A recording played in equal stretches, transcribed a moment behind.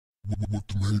What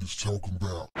the haters talking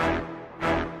about?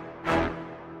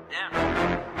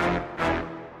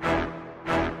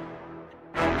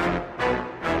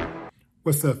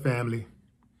 What's up, family?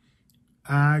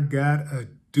 I got a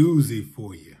doozy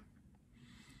for you.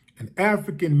 An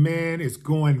African man is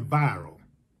going viral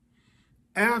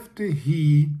after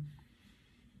he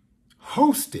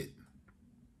hosted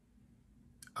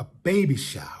a baby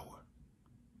shower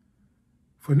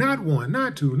for not one,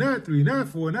 not two, not three, not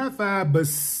four, not five, but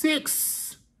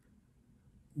 6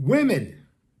 women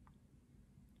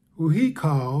who he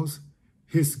calls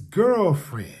his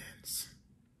girlfriends.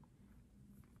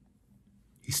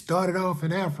 He started off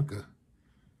in Africa,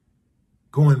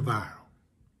 going viral.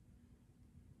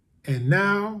 And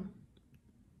now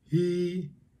he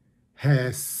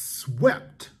has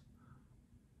swept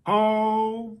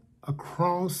all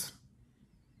across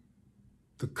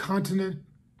the continent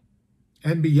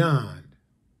and beyond.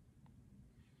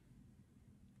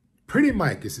 Pretty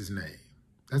Mike is his name.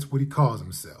 That's what he calls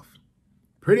himself.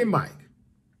 Pretty Mike.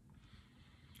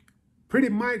 Pretty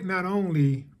Mike not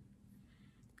only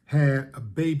had a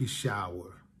baby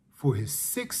shower for his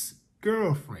 6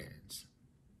 girlfriends,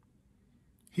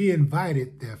 he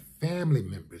invited their family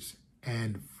members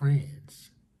and friends.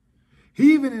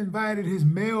 He even invited his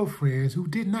male friends who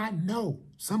did not know,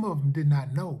 some of them did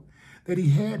not know, that he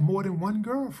had more than one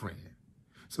girlfriend.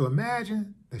 So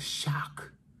imagine the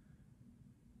shock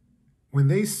when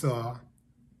they saw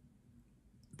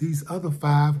these other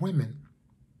 5 women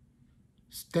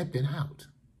stepping out.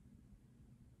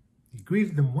 He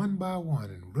greeted them one by one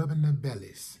and rubbing their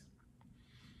bellies.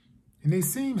 And they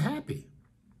seemed happy.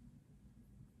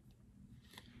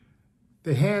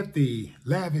 They had the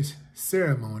lavish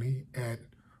ceremony at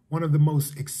one of the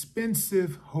most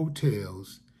expensive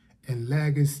hotels in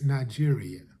Lagos,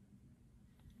 Nigeria.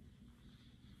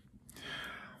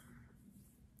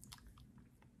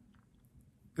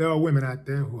 There are women out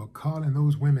there who are calling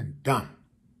those women dumb.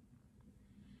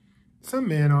 Some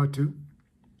men are too.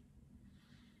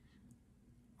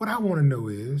 What I want to know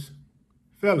is,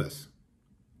 fellas,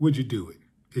 would you do it?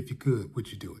 If you could,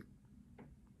 would you do it?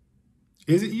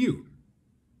 Is it you?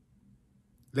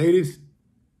 Ladies,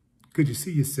 could you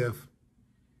see yourself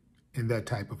in that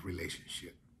type of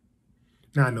relationship?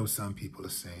 Now, I know some people are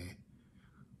saying,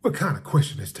 what kind of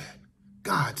question is that?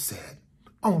 God said,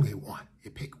 only one.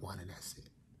 You pick one and that's it.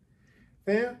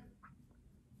 Fam,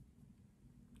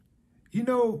 you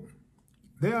know,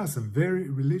 there are some very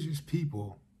religious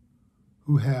people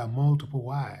who have multiple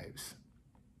wives,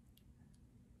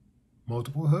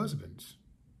 multiple husbands,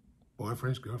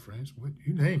 boyfriends, girlfriends, what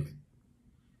you name it.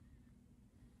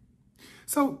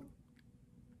 So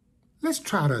let's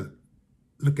try to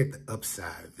look at the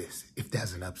upside of this, if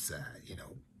there's an upside, you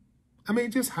know. I mean,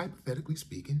 just hypothetically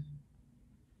speaking,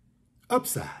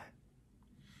 upside.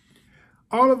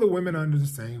 All of the women under the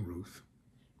same roof.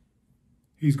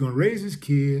 He's going to raise his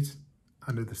kids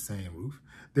under the same roof.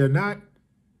 They're not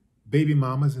baby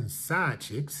mamas and side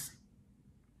chicks.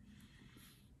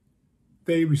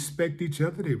 They respect each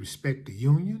other. They respect the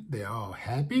union. They're all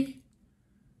happy.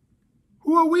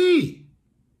 Who are we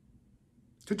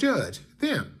to judge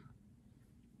them?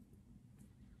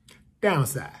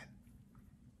 Downside.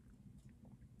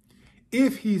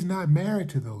 If he's not married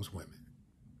to those women,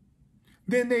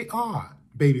 then they are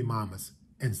baby mamas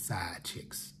and side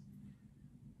chicks.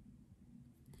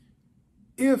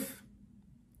 If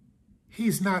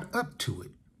he's not up to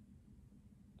it,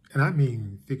 and I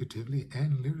mean figuratively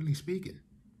and literally speaking,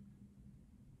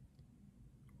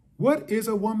 what is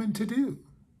a woman to do?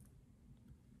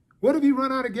 What if he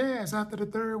run out of gas after the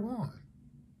 3rd one?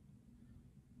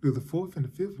 Do the 4th and the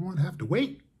 5th one have to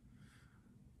wait?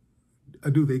 Or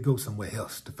do they go somewhere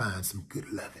else to find some good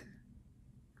loving?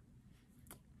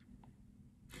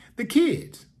 The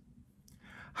kids.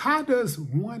 How does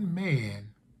one man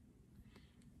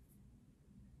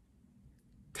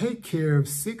take care of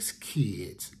 6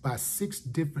 kids by 6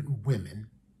 different women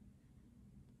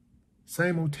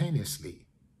simultaneously?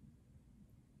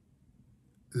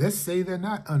 Let's say they're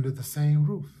not under the same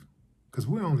roof, because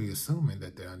we're only assuming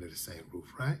that they're under the same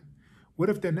roof, right? What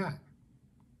if they're not?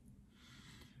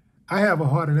 I have a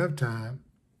hard enough time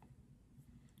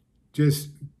just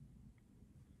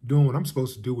doing what I'm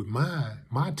supposed to do with my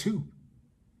 2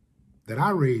 that I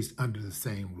raised under the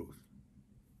same roof.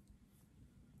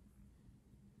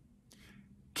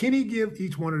 Can he give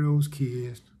each one of those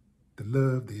kids the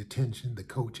love, the attention, the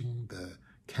coaching, the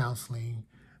counseling,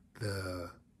 the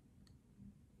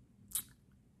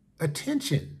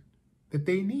attention that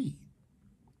they need?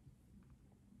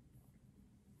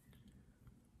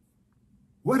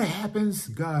 What happens,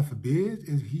 God forbid,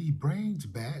 if he brings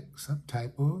back some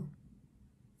type of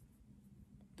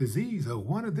disease or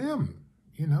one of them,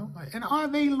 you know, and are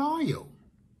they loyal?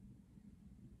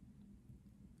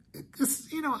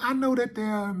 Because, you know, I know that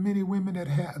there are many women that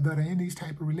are in these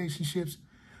type of relationships,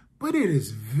 but it is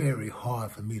very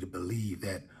hard for me to believe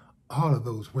that all of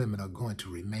those women are going to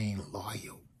remain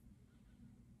loyal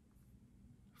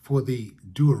for the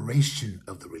duration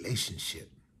of the relationship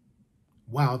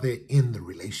while they're in the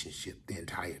relationship the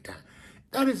entire time.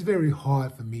 That is very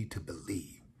hard for me to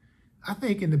believe. I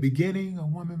think in the beginning, a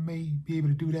woman may be able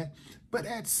to do that, but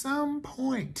at some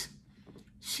point,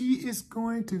 she is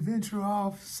going to venture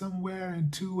off somewhere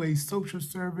into a social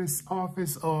service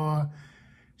office, or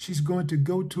she's going to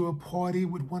go to a party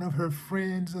with one of her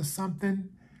friends or something,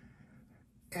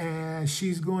 and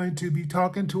she's going to be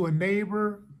talking to a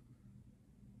neighbor,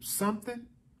 something.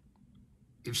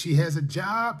 If she has a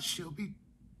job,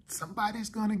 somebody's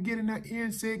going to get in her ear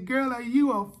and say, girl, are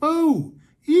you a fool?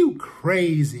 You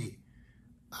crazy?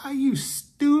 Are you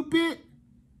stupid?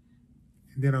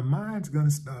 And then her mind's going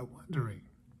to start wondering.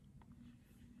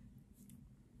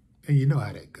 And you know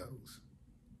how that goes.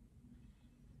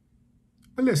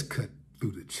 But let's cut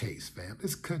through the chase, fam.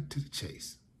 Let's cut to the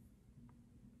chase.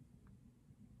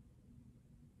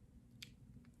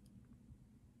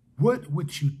 What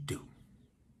would you do?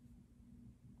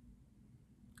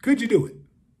 Could you do it?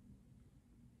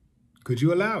 Could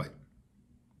you allow it?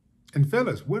 And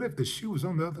fellas, what if the shoe was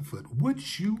on the other foot?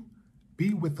 Would you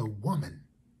be with a woman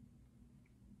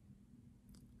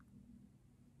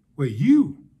where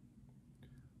you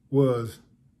was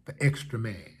the extra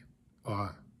man,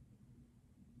 or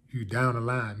you down the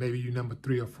line, maybe you number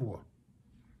 3 or 4?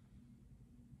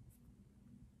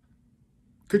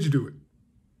 Could you do it?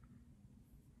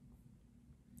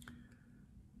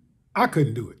 I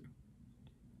couldn't do it.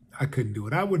 I couldn't do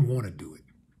it. I wouldn't want to do it.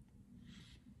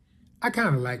 I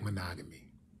kind of like monogamy.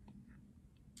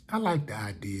 I like the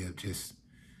idea of just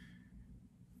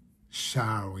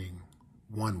showering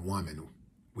one woman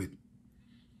with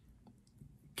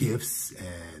gifts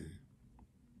and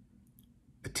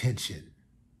attention,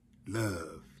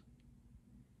 love.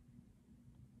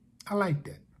 I like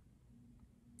that.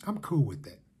 I'm cool with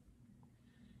that.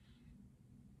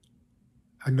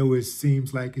 I know it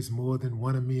seems like it's more than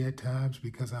one of me at times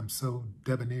because I'm so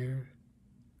debonair.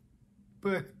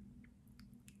 But,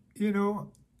 you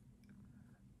know,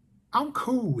 I'm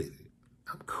cool with it.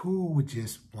 I'm cool with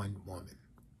just one woman.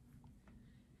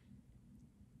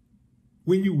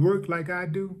 When you work like I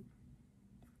do,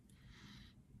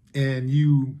 and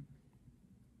you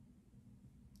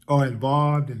are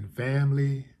involved in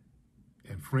family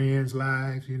and friends'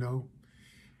 lives, you know,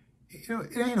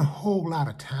 it ain't a whole lot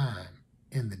of time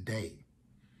in the day.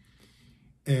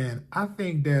 And I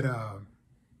think that,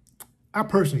 I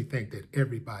personally think that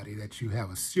everybody that you have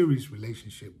a serious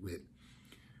relationship with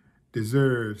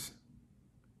deserves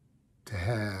to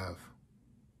have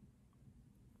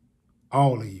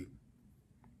all of you.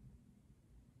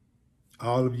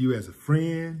 All of you as a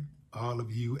friend, all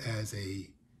of you as a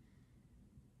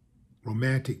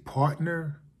romantic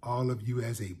partner, all of you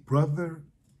as a brother,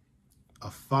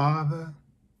 a father,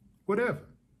 whatever.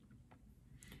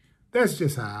 That's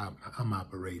just how I'm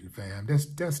operating, fam.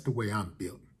 That's the way I'm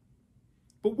built.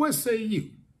 But what say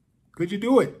you? Could you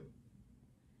do it?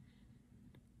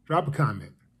 Drop a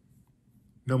comment.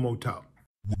 No more talk.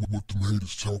 What the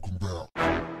haters talking about?